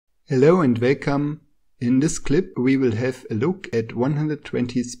Hello and welcome. In this clip we will have a look at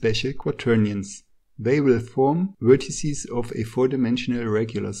 120 special quaternions. They will form vertices of a four-dimensional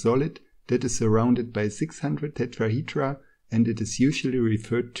regular solid that is surrounded by 600 tetrahedra, and it is usually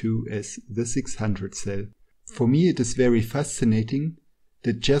referred to as the 600 cell. For me it is very fascinating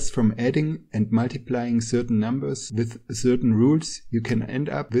that just from adding and multiplying certain numbers with certain rules you can end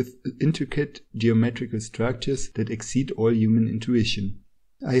up with intricate geometrical structures that exceed all human intuition.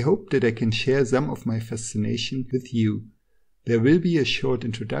 I hope that I can share some of my fascination with you. There will be a short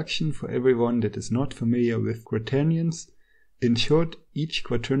introduction for everyone that is not familiar with quaternions. In short, each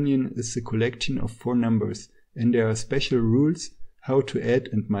quaternion is a collection of four numbers, and there are special rules how to add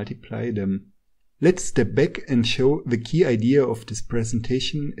and multiply them. Let's step back and show the key idea of this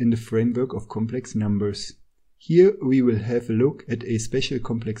presentation in the framework of complex numbers. Here we will have a look at a special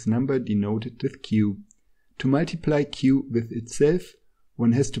complex number denoted with q. To multiply q with itself,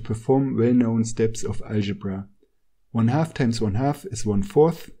 one has to perform well-known steps of algebra. 1/2 times 1/2 is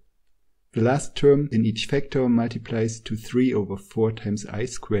 1/4. The last term in each factor multiplies to 3/4 times I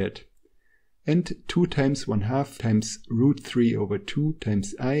squared. And 2 times 1/2 times root 3/2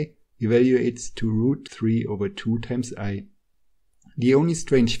 times I evaluates to root 3/2 times I. The only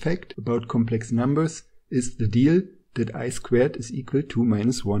strange fact about complex numbers is the deal that I squared is equal to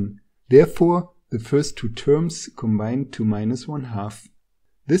 -1. Therefore, the first two terms combine to -1/2.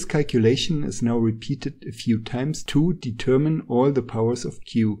 This calculation is now repeated a few times to determine all the powers of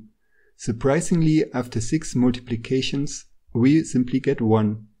q. Surprisingly, after 6 multiplications, we simply get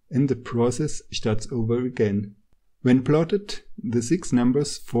 1, and the process starts over again. When plotted, the 6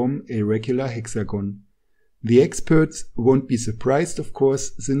 numbers form a regular hexagon. The experts won't be surprised, of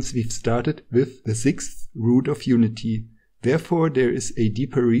course, since we've started with the 6th root of unity. Therefore, there is a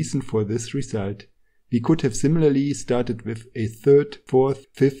deeper reason for this result. We could have similarly started with a 3rd, 4th,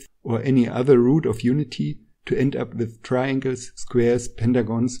 5th or any other root of unity to end up with triangles, squares,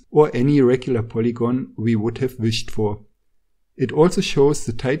 pentagons or any regular polygon we would have wished for. It also shows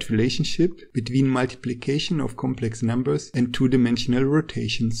the tight relationship between multiplication of complex numbers and two-dimensional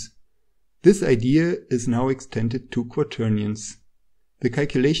rotations. This idea is now extended to quaternions. The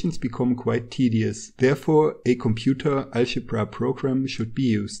calculations become quite tedious, therefore a computer algebra program should be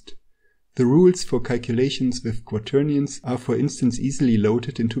used. The rules for calculations with quaternions are for instance easily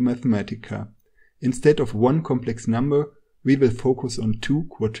loaded into Mathematica. Instead of one complex number, we will focus on 2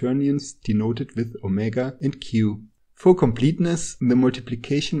 quaternions denoted with omega and q. For completeness, the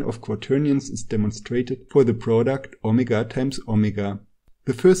multiplication of quaternions is demonstrated for the product omega times omega.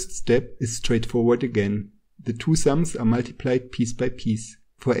 The first step is straightforward again. The two sums are multiplied piece by piece.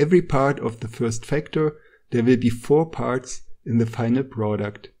 For every part of the first factor, there will be 4 parts in the final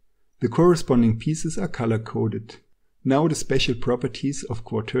product. The corresponding pieces are color-coded. Now the special properties of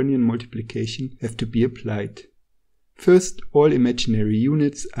quaternion multiplication have to be applied. First, all imaginary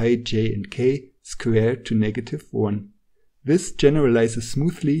units I, j and k square to -1. This generalizes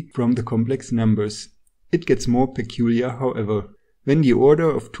smoothly from the complex numbers. It gets more peculiar, however. When the order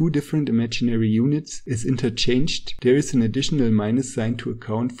of 2 different imaginary units is interchanged, there is an additional minus sign to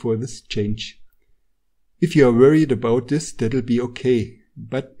account for this change. If you are worried about this, that'll be okay.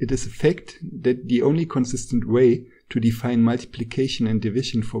 But it is a fact that the only consistent way to define multiplication and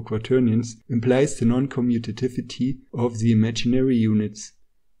division for quaternions implies the non-commutativity of the imaginary units.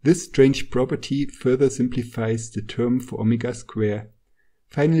 This strange property further simplifies the term for omega square.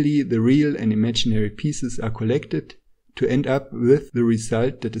 Finally, the real and imaginary pieces are collected to end up with the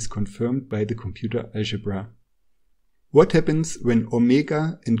result that is confirmed by the computer algebra. What happens when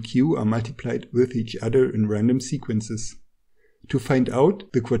omega and q are multiplied with each other in random sequences? To find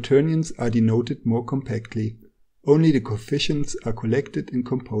out, the quaternions are denoted more compactly. Only the coefficients are collected in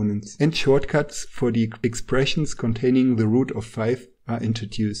components, and shortcuts for the expressions containing the root of 5 are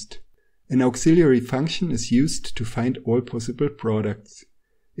introduced. An auxiliary function is used to find all possible products.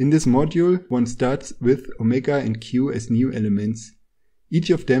 In this module, one starts with omega and q as new elements. Each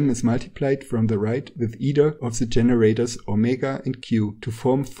of them is multiplied from the right with either of the generators omega and q to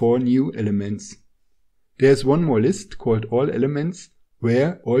form 4 new elements. There is one more list called all elements,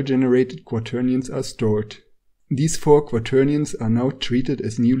 where all generated quaternions are stored. These 4 quaternions are now treated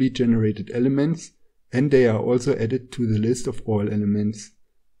as newly generated elements, and they are also added to the list of all elements.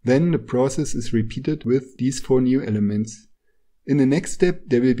 Then the process is repeated with these 4 new elements. In the next step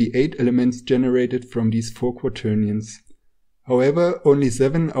there will be 8 elements generated from these 4 quaternions. However, only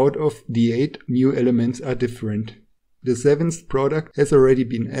 7 out of the 8 new elements are different. The 7th product has already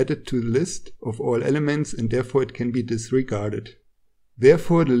been added to the list of all elements and therefore it can be disregarded.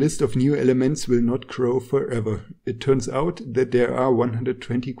 Therefore, the list of new elements will not grow forever. It turns out that there are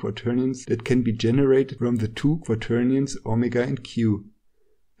 120 quaternions that can be generated from the two quaternions omega and q.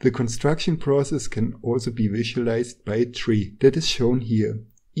 The construction process can also be visualized by a tree that is shown here.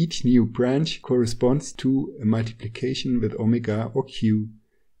 Each new branch corresponds to a multiplication with omega or q.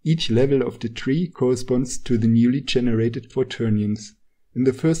 Each level of the tree corresponds to the newly generated quaternions. In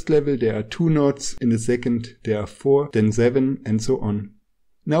the first level there are 2 nodes, in the second there are 4, then 7, and so on.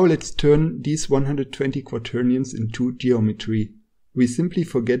 Now let's turn these 120 quaternions into geometry. We simply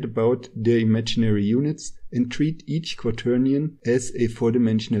forget about their imaginary units and treat each quaternion as a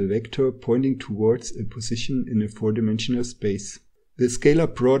 4-dimensional vector pointing towards a position in a 4-dimensional space. The scalar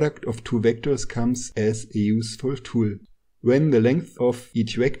product of two vectors comes as a useful tool. When the length of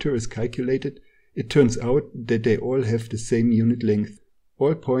each vector is calculated, it turns out that they all have the same unit length.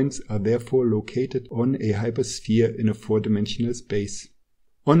 All points are therefore located on a hypersphere in a 4-dimensional space.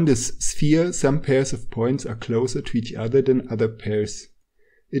 On this sphere, some pairs of points are closer to each other than other pairs.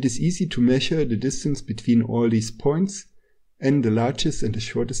 It is easy to measure the distance between all these points, and the largest and the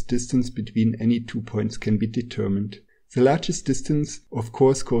shortest distance between any 2 points can be determined. The largest distance, of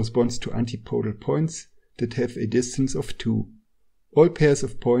course, corresponds to antipodal points that have a distance of 2. All pairs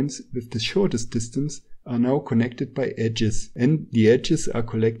of points with the shortest distance are now connected by edges, and the edges are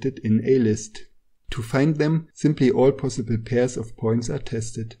collected in a list. To find them, simply all possible pairs of points are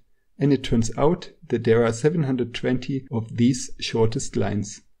tested, and it turns out that there are 720 of these shortest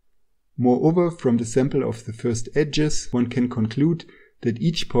lines. Moreover, from the sample of the first edges, one can conclude that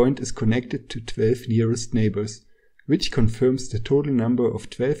each point is connected to 12 nearest neighbors, which confirms the total number of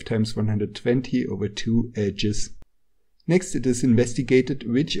 12 times 120 over 2 edges. Next, it is investigated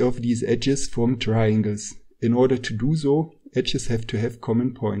which of these edges form triangles. In order to do so, edges have to have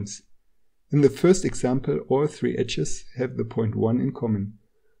common points. In the first example, all 3 edges have the point 1 in common.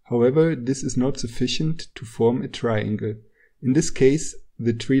 However, this is not sufficient to form a triangle. In this case,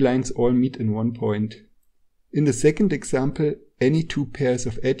 the 3 lines all meet in 1 point. In the second example, any 2 pairs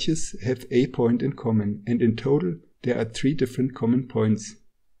of edges have a point in common, and in total there are 3 different common points.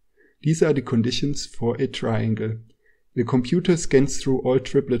 These are the conditions for a triangle. The computer scans through all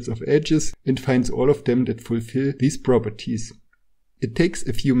triplets of edges and finds all of them that fulfill these properties. It takes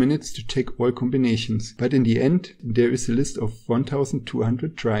a few minutes to check all combinations, but in the end there is a list of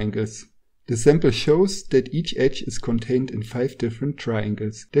 1200 triangles. The sample shows that each edge is contained in 5 different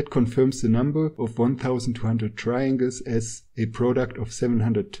triangles. That confirms the number of 1200 triangles as a product of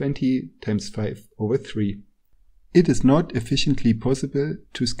 720 times 5 over 3. It is not efficiently possible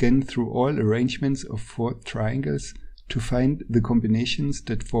to scan through all arrangements of 4 triangles to find the combinations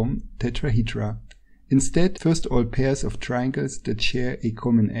that form tetrahedra. Instead, first all pairs of triangles that share a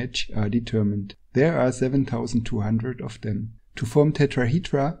common edge are determined. There are 7200 of them. To form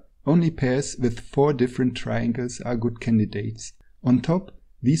tetrahedra, only pairs with 4 different triangles are good candidates. On top,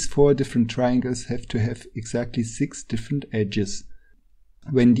 these 4 different triangles have to have exactly 6 different edges.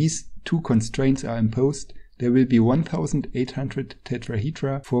 When these 2 constraints are imposed, there will be 1800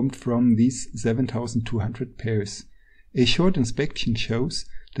 tetrahedra formed from these 7200 pairs. A short inspection shows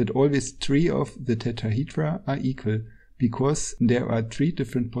that always 3 of the tetrahedra are equal, because there are 3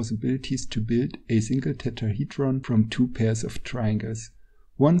 different possibilities to build a single tetrahedron from 2 pairs of triangles.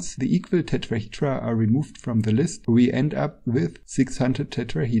 Once the equal tetrahedra are removed from the list, we end up with 600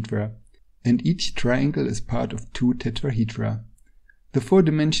 tetrahedra, and each triangle is part of 2 tetrahedra. The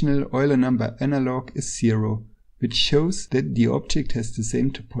 4-dimensional Euler number analog is 0, which shows that the object has the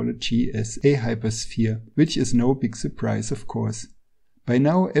same topology as a hypersphere, which is no big surprise, of course. By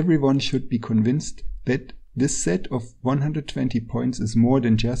now everyone should be convinced that this set of 120 points is more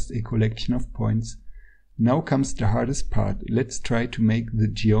than just a collection of points. Now comes the hardest part. Let's try to make the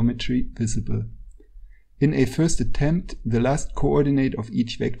geometry visible. In a first attempt, the last coordinate of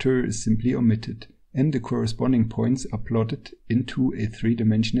each vector is simply omitted, and the corresponding points are plotted into a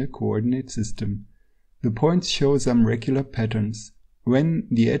 3-dimensional coordinate system. The points show some regular patterns. When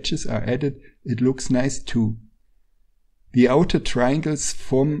the edges are added, it looks nice too. The outer triangles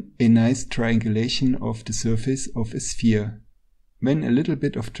form a nice triangulation of the surface of a sphere. When a little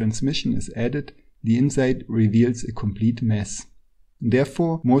bit of transmission is added, the inside reveals a complete mess.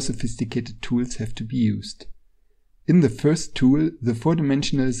 Therefore, more sophisticated tools have to be used. In the first tool, the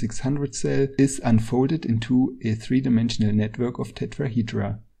 4-dimensional 600 cell is unfolded into a 3-dimensional network of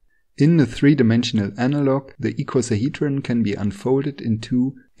tetrahedra. In the 3-dimensional analog, the icosahedron can be unfolded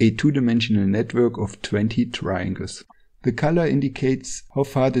into a 2-dimensional network of 20 triangles. The color indicates how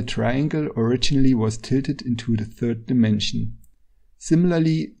far the triangle originally was tilted into the 3rd dimension.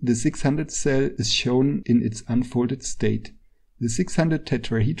 Similarly, the 600 cell is shown in its unfolded state. The 600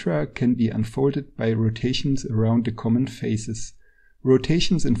 tetrahedra can be unfolded by rotations around the common faces.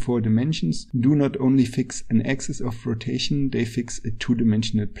 Rotations in 4 dimensions do not only fix an axis of rotation, they fix a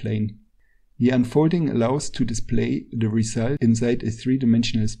 2-dimensional plane. The unfolding allows to display the result inside a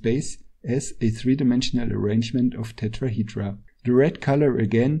 3-dimensional space as a 3-dimensional arrangement of tetrahedra. The red color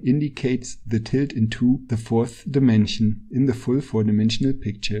again indicates the tilt into the 4th dimension in the full 4-dimensional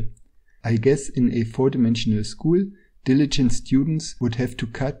picture. I guess in a 4-dimensional school, diligent students would have to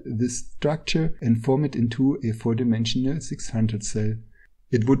cut this structure and form it into a 4-dimensional 600 cell.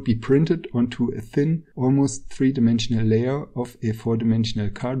 It would be printed onto a thin, almost 3-dimensional layer of a 4-dimensional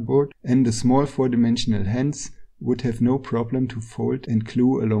cardboard, and the small 4-dimensional hands would have no problem to fold and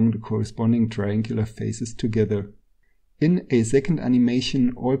glue along the corresponding triangular faces together. In a second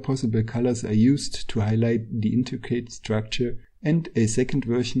animation, all possible colors are used to highlight the intricate structure, and a second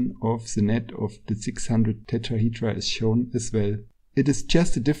version of the net of the 600 tetrahedra is shown as well. It is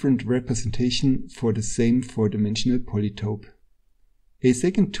just a different representation for the same 4-dimensional polytope. A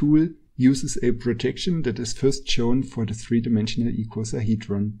second tool uses a projection that is first shown for the 3-dimensional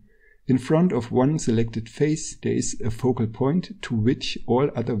icosahedron. In front of one selected face there is a focal point to which all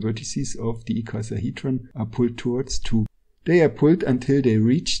other vertices of the icosahedron are pulled towards too. They are pulled until they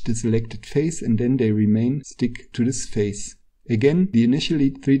reach the selected face and then they remain stick to this face. Again, the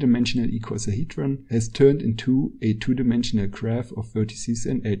initially 3-dimensional icosahedron has turned into a 2-dimensional graph of vertices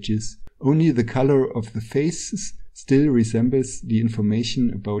and edges. Only the color of the faces still resembles the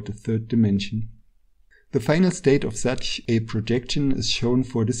information about the 3rd dimension. The final state of such a projection is shown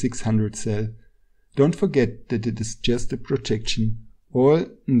for the 600 cell. Don't forget that it is just a projection. All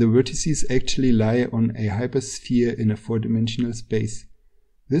the vertices actually lie on a hypersphere in a 4-dimensional space.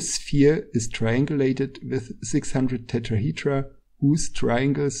 This sphere is triangulated with 600 tetrahedra, whose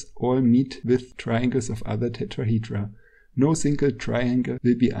triangles all meet with triangles of other tetrahedra. No single triangle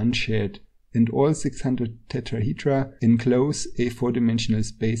will be unshared, and all 600 tetrahedra enclose a 4-dimensional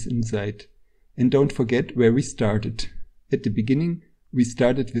space inside. And don't forget where we started. At the beginning, we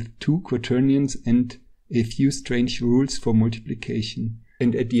started with 2 quaternions and a few strange rules for multiplication.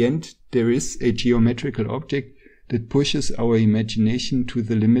 And at the end, there is a geometrical object that pushes our imagination to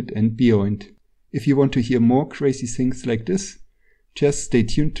the limit and beyond. If you want to hear more crazy things like this, just stay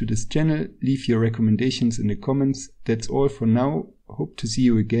tuned to this channel, leave your recommendations in the comments. That's all for now. Hope to see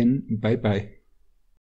you again. Bye bye.